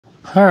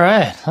All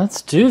right,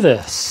 let's do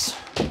this.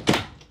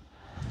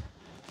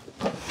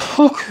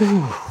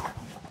 Okay.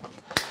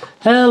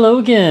 Hello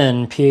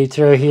again,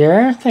 Pietro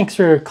here. Thanks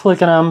for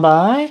clicking on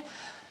by.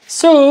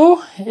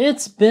 So,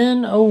 it's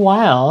been a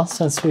while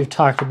since we've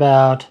talked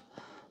about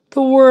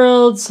the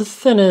world's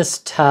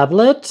thinnest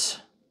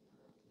tablet.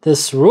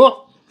 This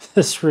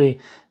reMarkable,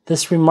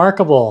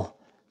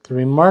 the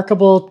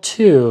reMarkable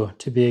 2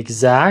 to be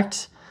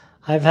exact.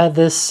 I've had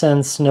this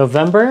since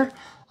November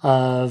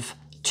of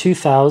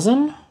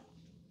 2000.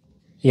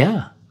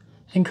 Yeah,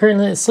 and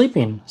currently it's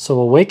sleeping. So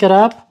we'll wake it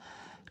up,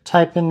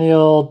 type in the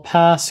old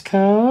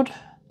passcode.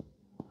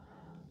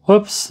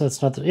 Whoops,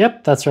 that's not the,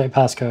 yep, that's right,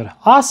 passcode.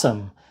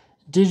 Awesome.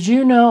 Did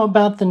you know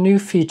about the new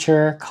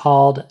feature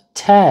called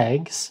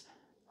tags?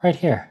 Right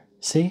here,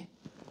 see?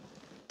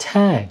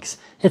 Tags.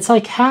 It's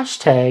like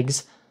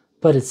hashtags,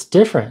 but it's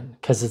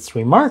different because it's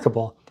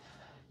reMarkable.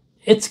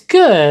 It's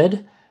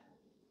good,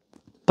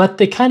 but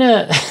they kind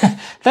of,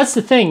 that's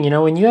the thing, you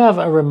know, when you have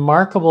a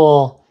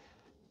reMarkable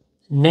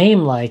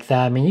name like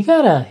that, I mean, you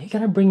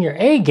gotta bring your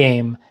A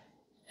game,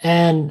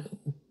 and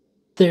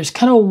there's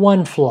kind of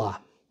one flaw,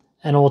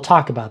 and we'll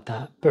talk about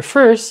that. But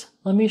first,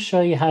 let me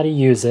show you how to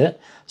use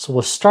it. So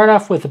we'll start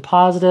off with the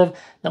positive,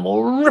 then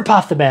we'll rip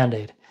off the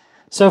Band-Aid.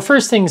 So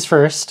first things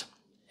first,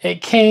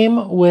 it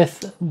came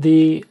with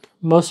the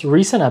most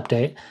recent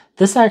update.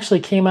 This actually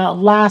came out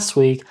last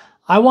week.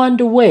 I wanted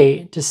to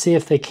wait to see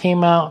if they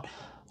came out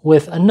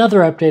with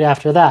another update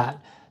after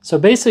that. So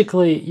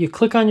basically, you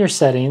click on your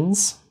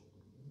settings.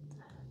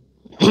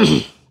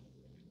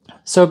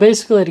 So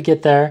basically, to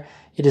get there,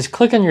 you just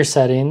click on your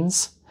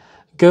settings,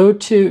 go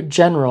to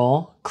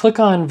General, click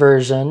on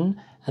Version,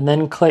 and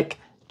then click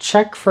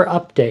Check for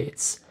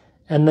Updates.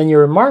 And then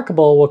your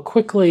reMarkable will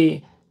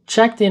quickly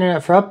check the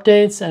internet for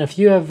updates, and if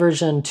you have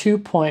version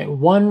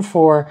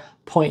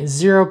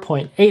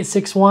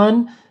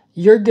 2.14.0.861,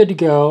 you're good to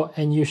go,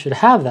 and you should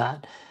have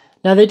that.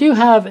 Now, they do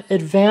have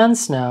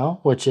Advanced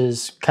now, which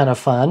is kind of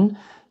fun.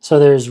 So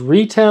there's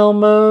Retail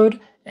Mode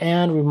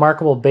and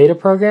reMarkable Beta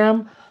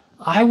Program.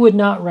 I would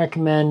not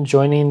recommend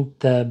joining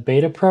the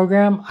beta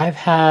program.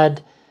 I've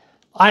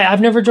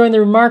never joined the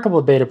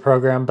reMarkable beta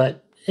program,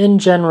 but in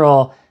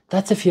general,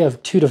 that's if you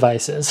have 2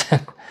 devices.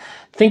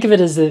 Think of it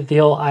as the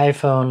old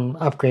iPhone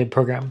upgrade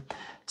program.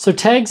 So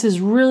tags is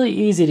really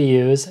easy to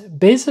use.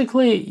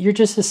 Basically, you're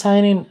just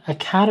assigning a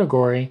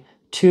category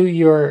to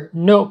your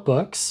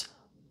notebooks,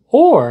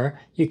 or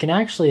you can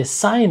actually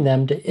assign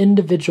them to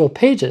individual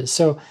pages.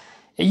 So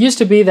it used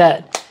to be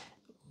that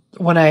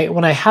when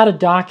I had a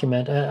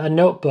document, a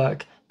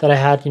notebook that I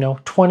had,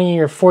 20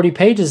 or 40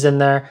 pages in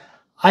there,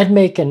 I'd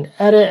make an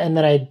edit and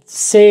then I'd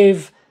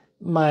save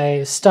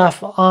my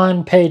stuff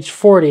on page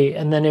 40,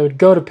 and then it would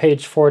go to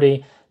page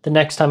 40 the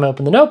next time I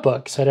opened the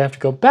notebook. So I'd have to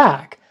go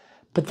back.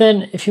 But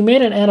then if you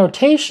made an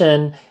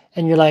annotation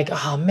and you're like,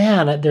 oh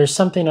man, there's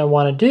something I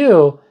want to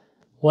do,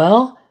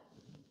 well,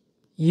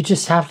 you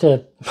just have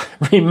to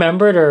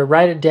remember it or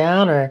write it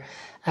down or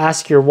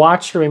ask your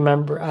watch to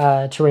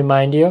remember to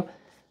remind you.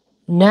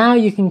 Now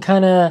you can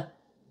kind of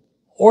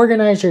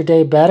organize your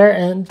day better,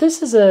 and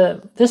this is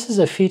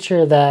a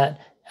feature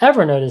that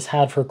Evernote has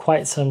had for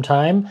quite some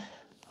time.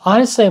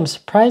 Honestly, I'm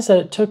surprised that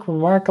it took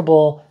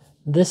reMarkable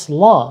this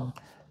long,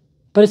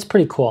 but it's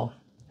pretty cool.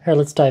 Here,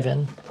 let's dive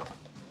in.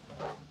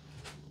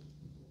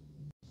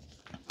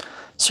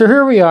 So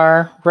here we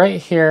are,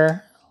 right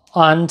here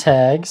on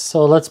tags.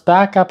 So let's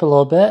back up a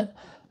little bit.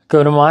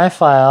 Go to My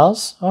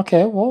Files.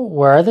 Okay, well,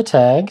 where are the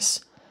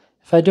tags?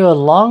 If I do a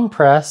long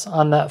press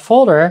on that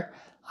folder,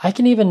 I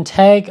can even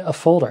tag a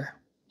folder.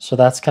 So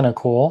that's kind of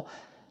cool.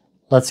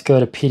 Let's go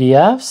to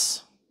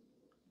PDFs.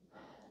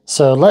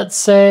 So let's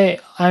say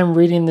I'm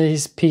reading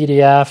these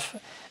PDF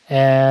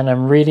and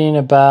I'm reading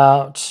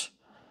about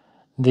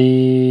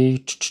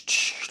the,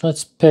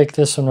 let's pick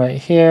this one right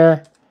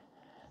here,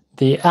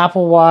 the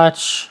Apple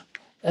Watch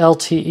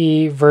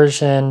LTE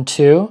version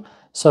 2.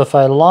 So if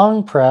I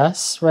long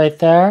press right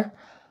there,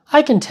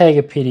 I can tag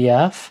a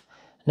PDF.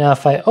 Now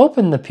if I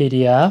open the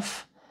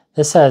PDF,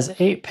 this has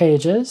 8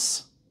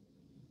 pages.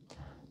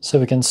 So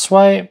we can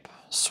swipe,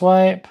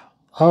 swipe.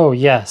 Oh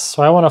yes,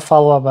 so I want to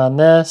follow up on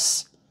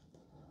this.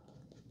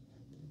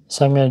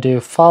 So I'm going to do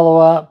follow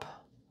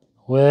up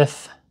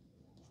with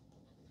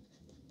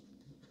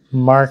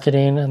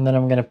marketing, and then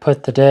I'm going to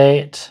put the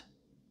date,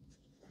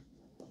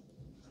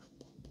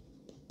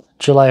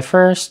 July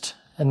 1st,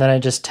 and then I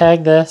just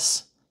tag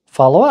this,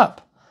 follow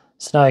up.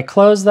 So now I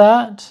close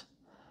that,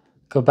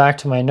 go back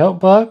to my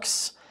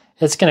notebooks.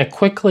 It's going to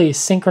quickly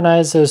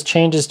synchronize those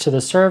changes to the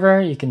server.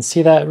 You can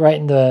see that right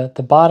in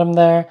the bottom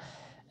there.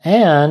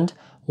 And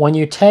when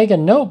you tag a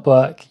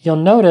notebook, you'll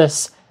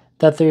notice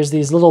that there's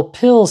these little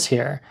pills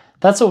here.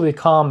 That's what we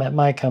call them at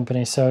my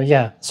company. So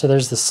yeah, so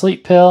there's the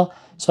sleep pill.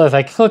 So if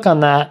I click on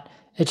that,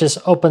 it just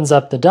opens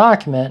up the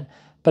document,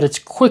 but it's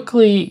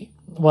quickly,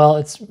 well,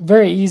 it's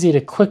very easy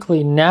to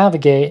quickly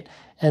navigate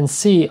and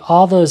see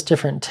all those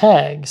different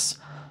tags.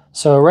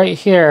 So right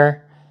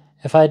here,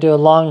 if I do a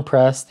long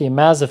press, the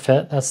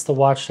Amazfit, that's the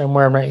watch I'm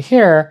wearing right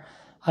here,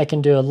 I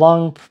can do a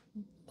long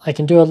I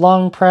can do a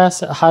long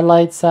press, it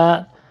highlights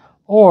that,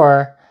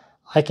 or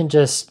I can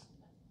just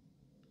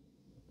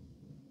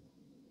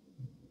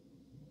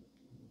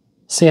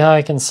see how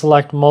I can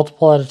select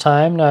multiple at a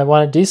time. Now I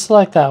want to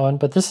deselect that one,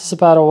 but this is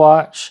about a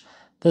watch,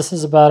 this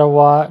is about a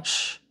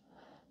watch,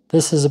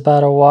 this is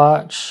about a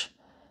watch,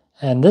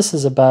 and this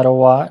is about a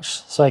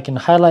watch. So I can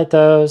highlight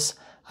those,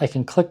 I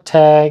can click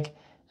tag,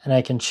 and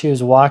I can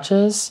choose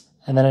watches.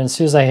 And then as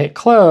soon as I hit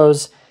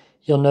close,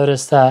 you'll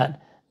notice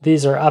that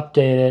these are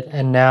updated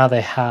and now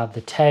they have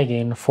the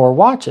tagging for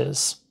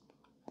watches.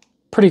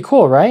 Pretty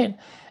cool, right?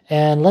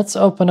 And let's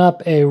open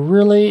up a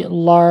really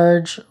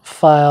large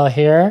file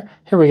here.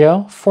 Here we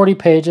go, 40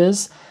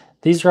 pages.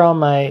 These are all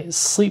my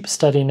sleep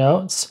study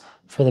notes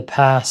for the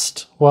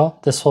past, well,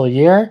 this whole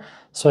year.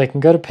 So I can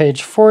go to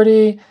page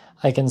 40,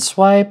 I can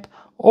swipe,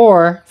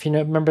 or if you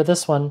remember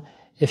this one,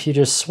 if you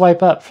just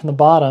swipe up from the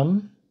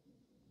bottom,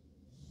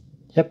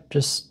 yep,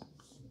 just,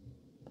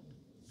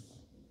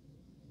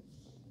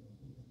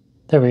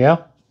 there we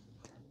go.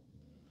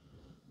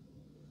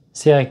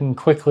 See, I can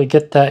quickly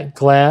get that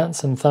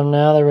glance and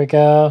thumbnail. There we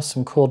go.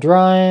 Some cool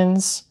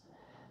drawings.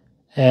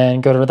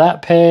 And go to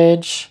that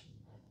page.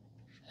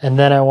 And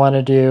then I want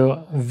to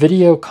do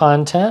video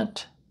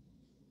content.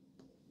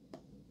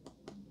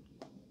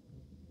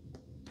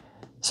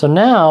 So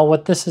now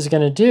what this is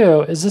going to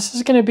do is this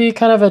is going to be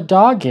kind of a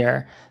dog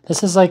ear.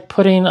 This is like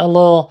putting a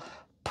little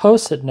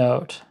post-it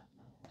note.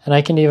 And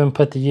I can even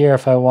put the year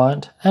if I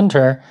want.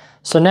 Enter.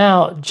 So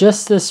now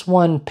just this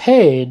one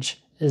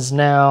page is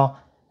now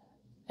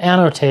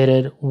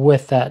annotated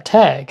with that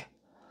tag.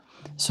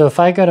 So if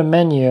I go to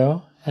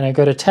menu and I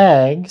go to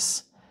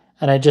tags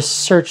and I just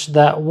search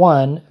that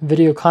one,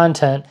 video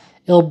content,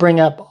 it'll bring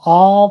up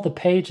all the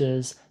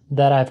pages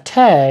that I've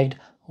tagged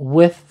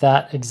with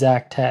that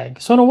exact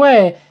tag. So in a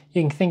way,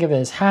 you can think of it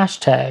as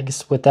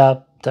hashtags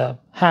without the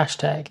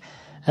hashtag.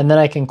 And then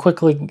I can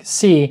quickly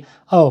see,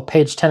 oh,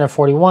 page 10 of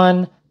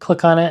 41,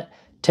 click on it,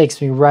 takes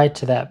me right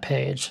to that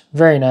page.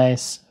 Very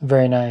nice,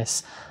 very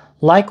nice.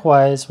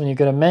 Likewise, when you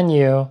go to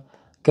menu,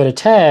 go to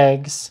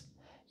tags,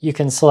 you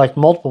can select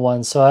multiple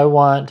ones. So I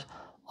want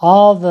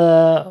all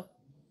the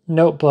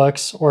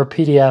notebooks or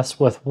PDFs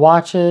with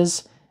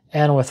watches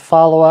and with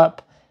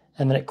follow-up,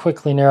 and then it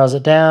quickly narrows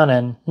it down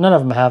and none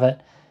of them have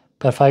it.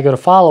 But if I go to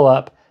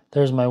follow-up,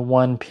 there's my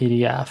one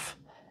PDF.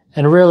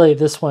 And really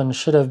this one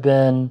should have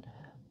been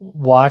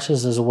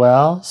watches as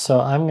well.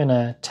 So I'm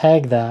gonna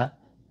tag that.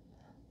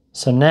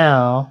 So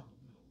now,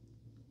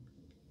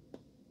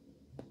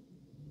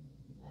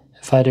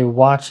 if I do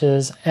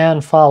watches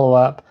and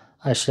follow-up,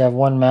 I should have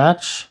one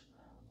match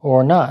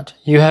or not.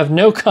 You have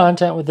no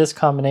content with this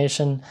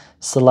combination,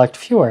 select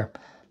fewer.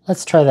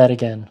 Let's try that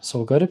again. So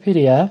we'll go to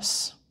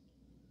PDFs,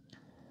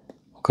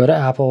 we'll go to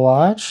Apple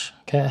Watch.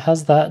 Okay, it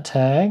has that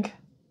tag.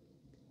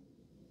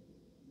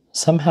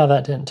 Somehow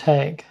that didn't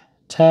tag.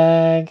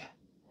 Tag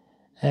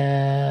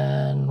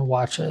and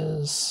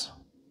watches.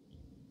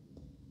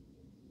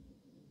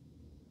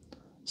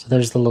 So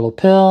there's the little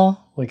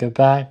pill. We go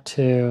back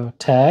to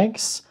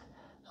tags.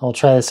 We'll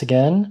try this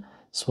again.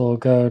 So we'll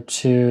go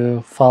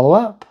to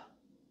follow-up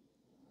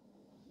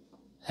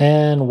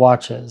and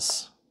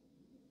watches.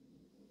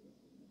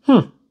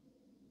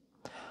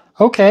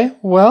 Okay,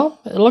 well,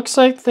 it looks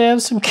like they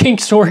have some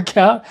kinks to work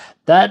out.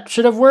 That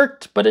should have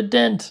worked, but it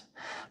didn't.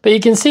 But you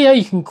can see how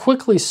you can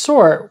quickly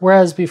sort,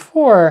 whereas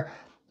before,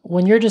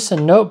 when you're just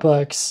in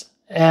notebooks,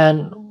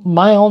 and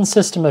my own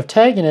system of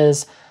tagging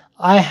is,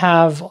 I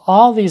have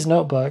all these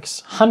notebooks,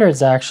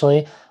 hundreds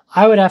actually,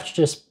 I would have to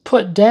just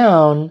put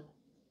down.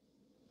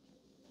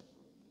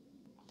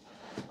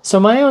 So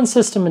my own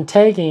system of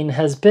tagging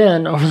has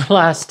been, over the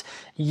last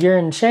year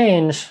and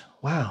change,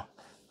 wow,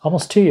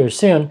 almost 2 years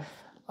soon,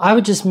 I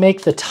would just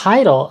make the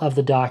title of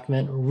the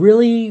document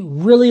really,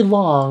 really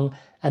long,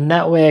 and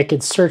that way I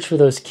could search for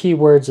those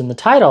keywords in the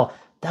title.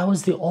 That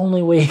was the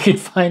only way you could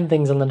find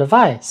things on the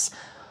device.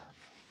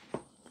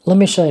 Let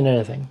me show you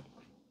another thing.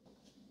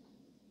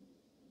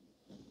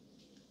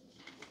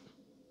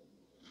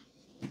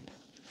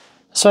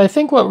 So I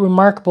think what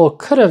reMarkable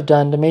could have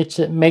done to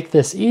make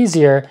this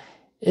easier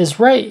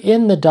is right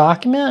in the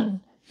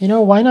document,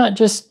 why not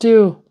just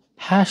do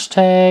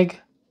hashtag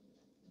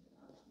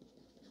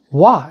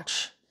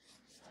watch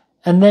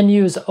and then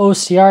use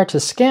OCR to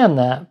scan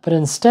that. But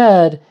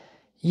instead,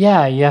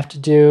 yeah, you have to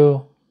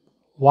do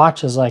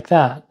watches like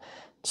that.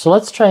 So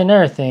let's try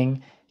another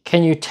thing.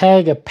 Can you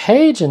tag a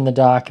page in the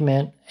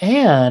document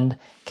and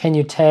can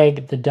you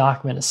tag the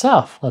document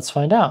itself? Let's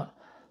find out.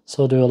 So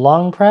we'll do a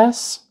long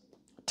press,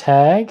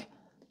 tag,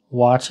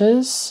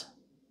 watches.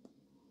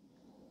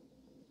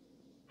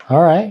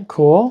 All right,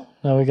 cool.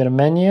 Now we go to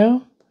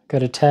menu, go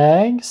to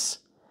tags,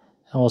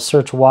 and we'll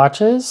search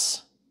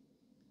watches.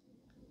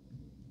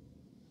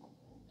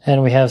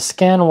 And we have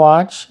scan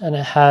watch, and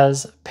it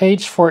has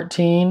page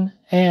 14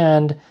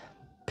 and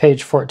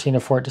page 14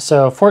 of 14.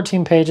 So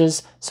 14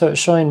 pages, so it's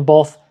showing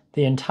both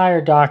the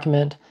entire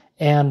document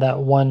and that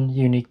one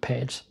unique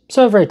page.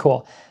 So very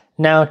cool.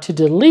 Now to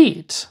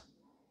delete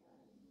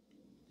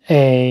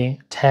a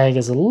tag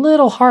is a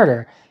little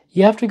harder.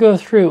 you have to go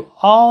through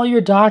all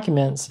your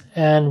documents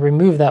and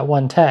remove that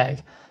one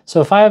tag. So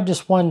if I have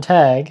just one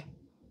tag,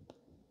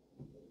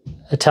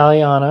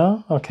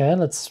 Italiano, okay,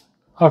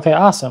 okay,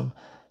 awesome.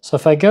 So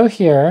if I go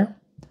here,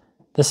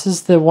 this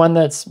is the one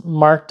that's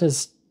marked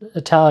as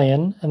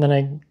Italian, and then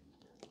I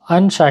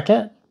uncheck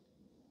it,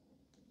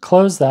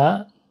 close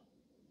that,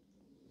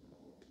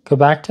 go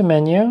back to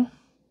menu,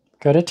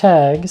 go to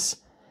tags,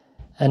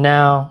 and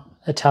now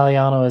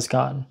Italiano is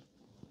gone.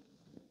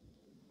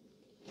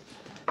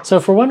 So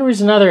for one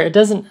reason or another, it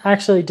doesn't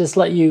actually just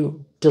let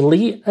you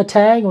delete a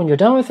tag when you're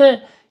done with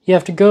it. You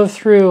have to go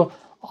through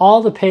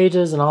all the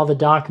pages and all the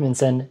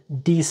documents and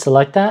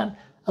deselect that.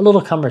 A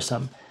little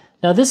cumbersome.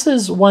 Now this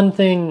is one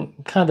thing,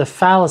 kind of the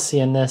fallacy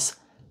in this.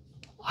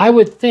 I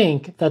would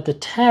think that the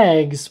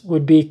tags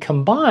would be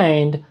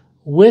combined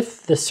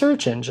with the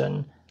search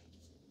engine.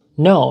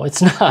 No,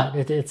 it's not.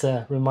 It's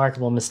a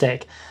reMarkable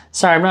mistake.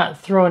 Sorry, I'm not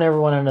throwing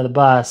everyone under the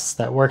bus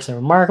that works at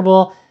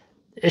reMarkable.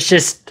 It's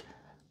just,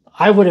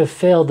 I would have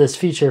failed this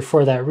feature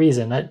for that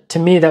reason. To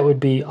me, that would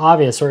be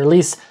obvious, or at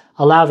least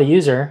allow the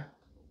user,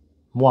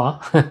 moi,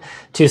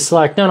 to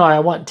select, no, I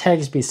want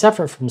tags to be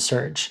separate from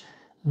search.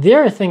 The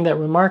other thing that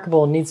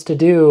reMarkable needs to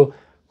do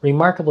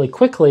remarkably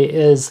quickly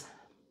is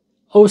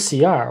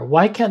OCR.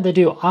 Why can't they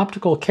do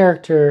optical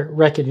character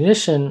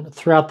recognition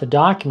throughout the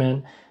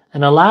document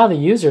and allow the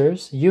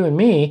users, you and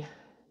me,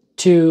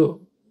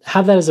 to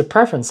have that as a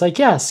preference? Like,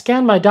 yeah,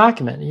 scan my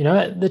document. You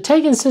know, the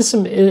tagging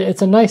system,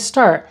 it's a nice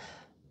start,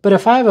 but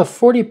if I have a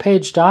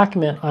 40-page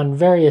document on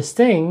various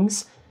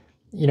things,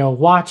 you know,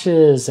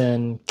 watches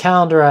and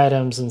calendar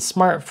items and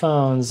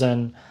smartphones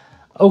and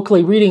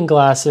Oakley reading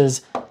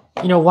glasses,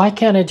 you know, why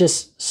can't I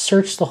just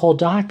search the whole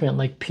document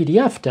like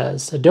PDF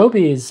does?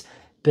 Adobe's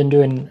been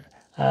doing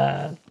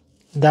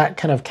that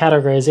kind of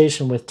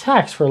categorization with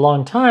text for a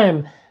long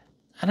time,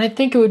 and I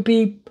think it would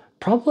be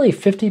probably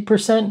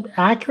 50%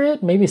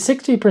 accurate, maybe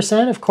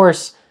 60%, of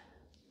course,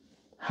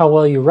 how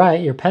well you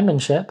write, your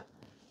penmanship.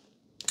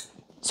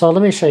 So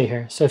let me show you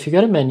here. So if you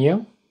go to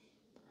menu,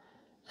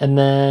 and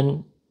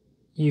then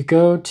you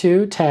go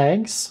to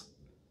tags,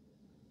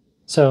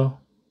 so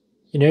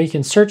you know, you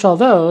can search all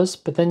those,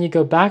 but then you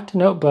go back to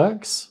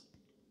notebooks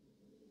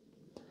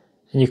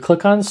and you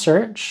click on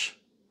search.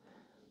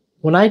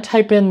 When I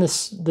type in the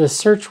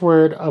search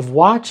word of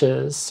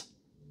watches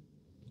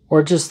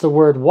or just the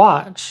word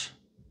watch,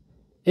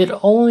 it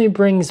only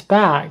brings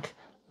back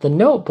the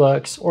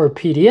notebooks or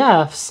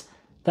PDFs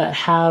that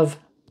have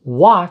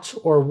watch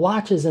or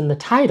watches in the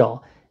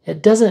title.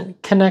 It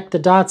doesn't connect the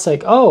dots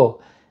like,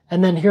 oh,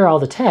 and then here are all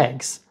the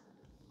tags.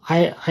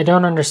 I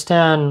don't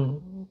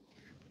understand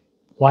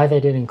why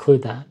they didn't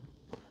include that.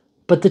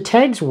 But the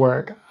tags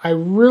work. I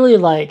really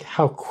like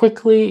how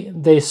quickly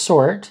they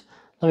sort.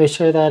 Let me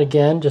show you that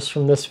again just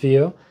from this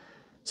view.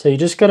 So you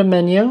just go to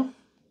menu,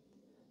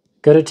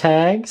 go to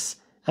tags,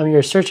 and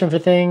you're searching for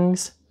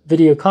things,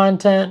 video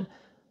content,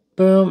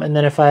 boom. And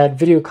then if I had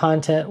video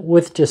content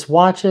with just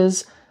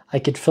watches, I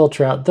could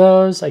filter out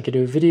those. I could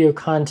do video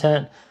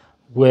content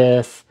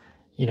with,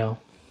 you know,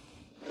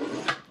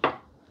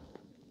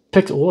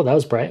 oh, that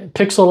was bright.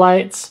 Pixel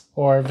lights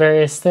or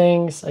various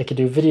things. I could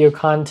do video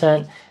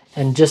content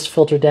and just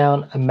filter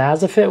down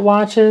Amazfit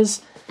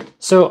watches.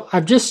 So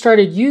I've just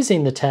started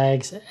using the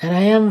tags and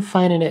I am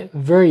finding it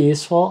very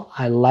useful.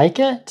 I like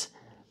it.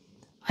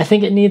 I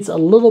think it needs a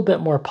little bit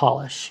more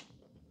polish.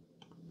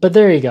 But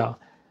there you go.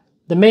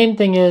 The main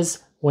thing is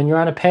when you're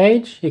on a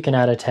page, you can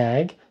add a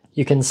tag.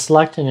 You can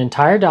select an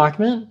entire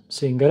document.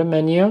 So you can go to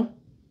menu,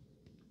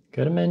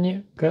 you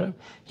know,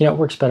 it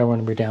works better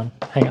when we're down.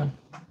 Hang on.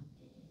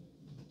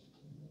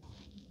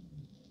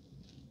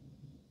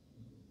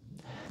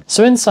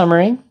 So in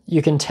summary,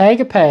 you can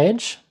tag a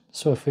page.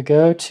 So if we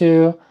go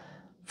to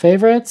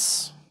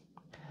favorites,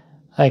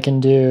 I can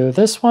do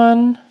this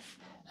one,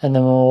 and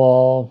then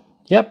we'll,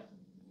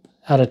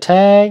 add a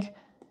tag,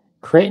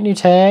 create a new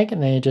tag,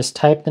 and then you just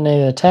type the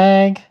name of the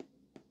tag.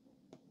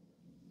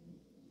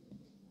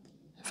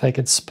 If I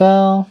could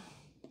spell,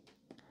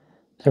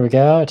 there we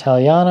go,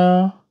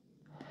 Italiano,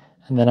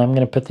 and then I'm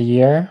going to put the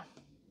year,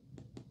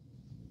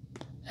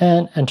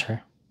 and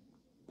enter.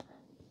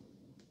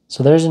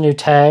 So there's a new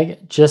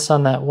tag just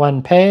on that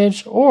one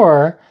page,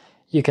 or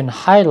you can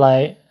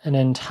highlight an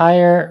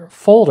entire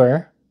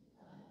folder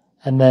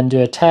and then do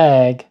a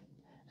tag,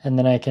 and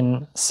then I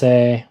can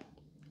say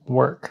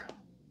work.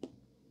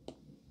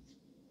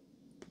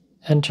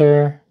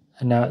 Enter,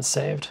 and now it's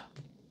saved.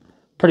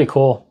 Pretty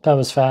cool. That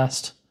was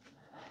fast.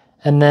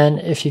 And then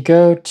if you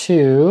go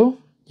to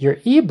your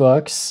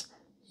ebooks,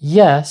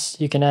 yes,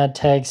 you can add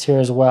tags here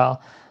as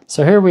well.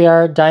 So here we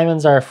are,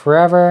 diamonds are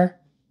forever.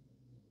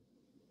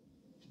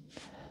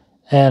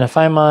 And if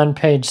I'm on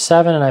page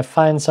 7 and I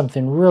find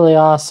something really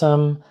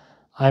awesome,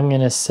 I'm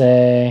going to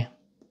say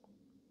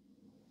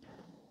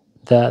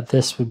that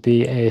this would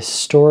be a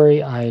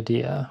story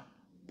idea.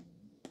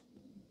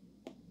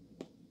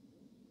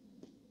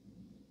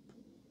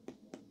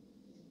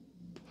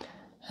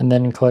 And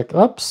then click,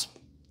 oops.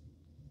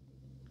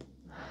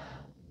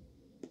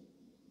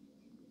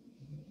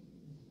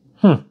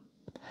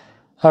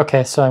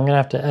 Okay, so I'm gonna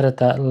have to edit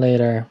that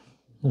later.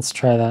 Let's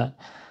try that.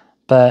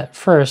 But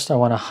first, I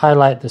want to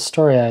highlight the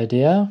story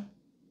idea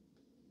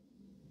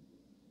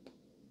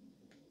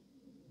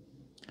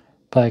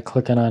by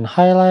clicking on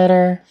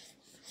highlighter.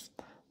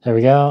 There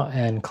we go,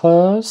 and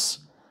close.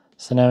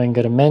 So now we can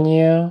go to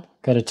menu,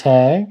 go to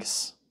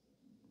tags.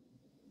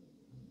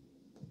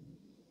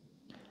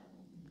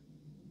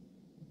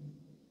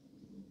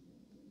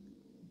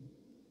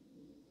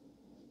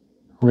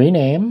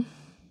 Rename.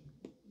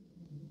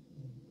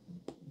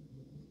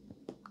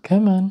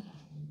 Come on.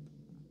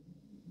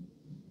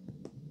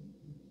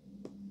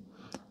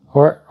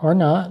 Or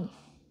not.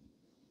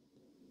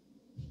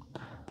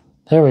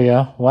 There we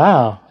go.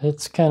 Wow,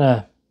 it's kind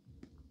of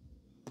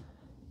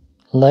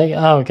like,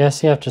 oh, I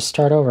guess you have to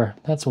start over.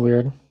 That's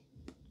weird.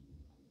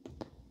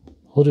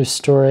 We'll do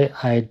story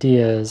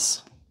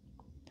ideas.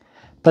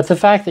 But the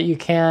fact that you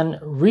can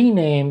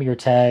rename your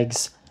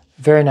tags,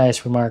 very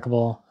nice,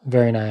 reMarkable,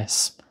 very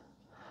nice.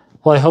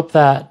 Well, I hope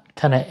that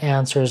kind of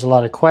answers a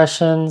lot of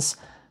questions.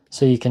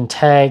 So you can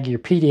tag your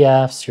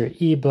PDFs, your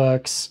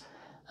ebooks,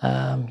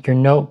 your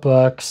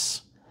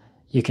notebooks.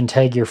 You can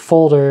tag your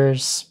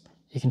folders.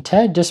 You can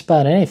tag just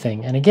about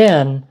anything. And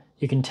again,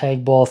 you can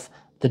tag both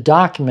the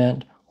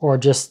document or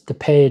just the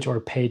page or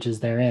pages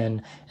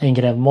therein. And you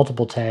can have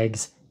multiple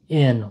tags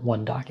in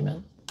one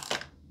document.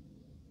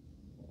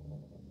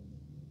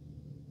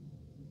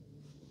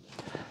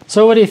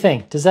 So what do you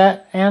think? Does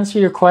that answer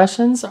your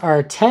questions?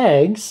 Are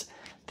tags,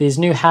 these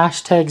new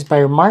hashtags by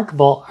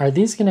reMarkable, are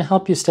these going to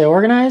help you stay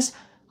organized?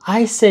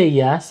 I say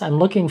yes. I'm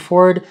looking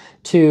forward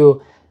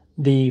to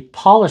the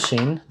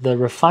polishing, the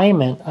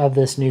refinement of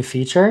this new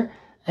feature.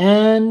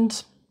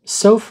 And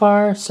so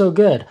far, so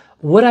good.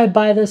 Would I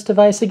buy this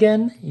device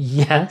again?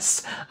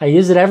 Yes. I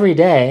use it every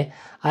day.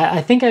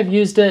 I think I've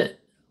used it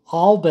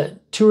all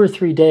but 2 or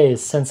 3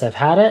 days since I've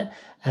had it.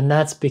 And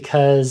that's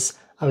because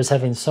I was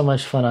having so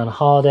much fun on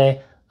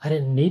holiday. I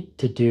didn't need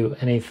to do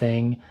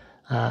anything,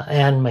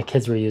 and my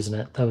kids were using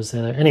it. That was the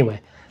other.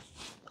 Anyway,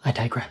 I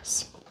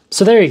digress.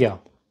 So there you go.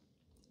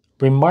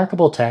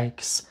 reMarkable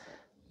tags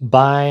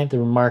by the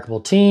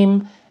reMarkable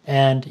team.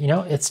 And, you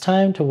know, it's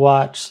time to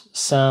watch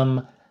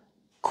some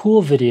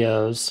cool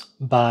videos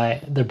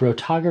by the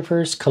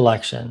Brotographer's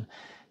Collection.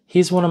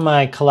 He's one of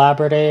my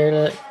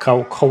collaborators.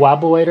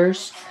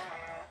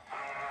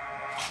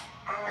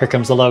 Here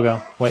comes the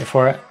logo. Wait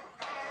for it.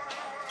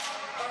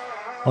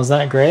 Wasn't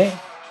that great?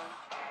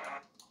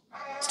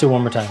 Let's do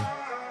one more time.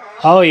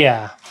 Oh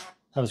yeah,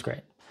 that was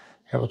great.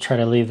 Here, we'll try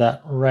to leave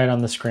that right on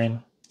the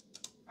screen.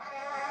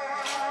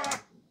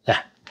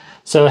 Yeah.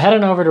 So head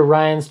on over to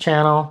Ryan's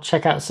channel,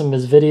 check out some of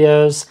his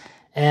videos,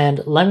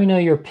 and let me know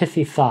your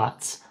pithy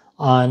thoughts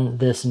on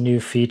this new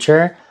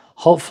feature.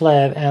 Hopefully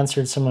I've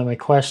answered some of my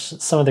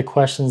questions, some of the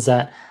questions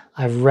that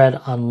I've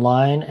read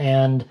online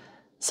and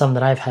some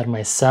that I've had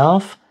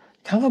myself.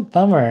 Kind of a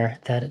bummer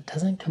that it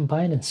doesn't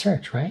combine in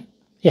search, right?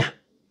 Yeah.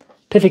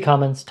 Pithy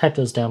comments, type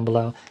those down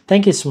below.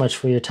 Thank you so much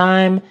for your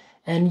time.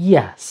 And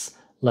yes,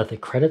 let the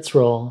credits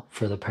roll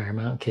for the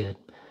Paramount Kid.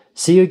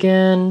 See you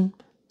again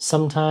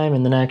sometime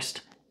in the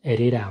next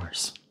 88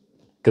 hours.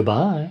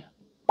 Goodbye.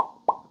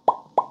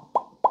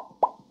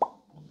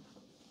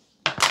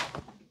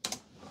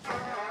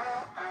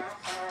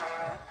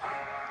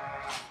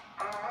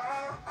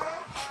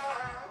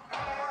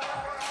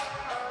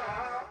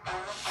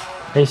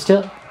 Are you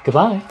still?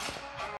 Goodbye.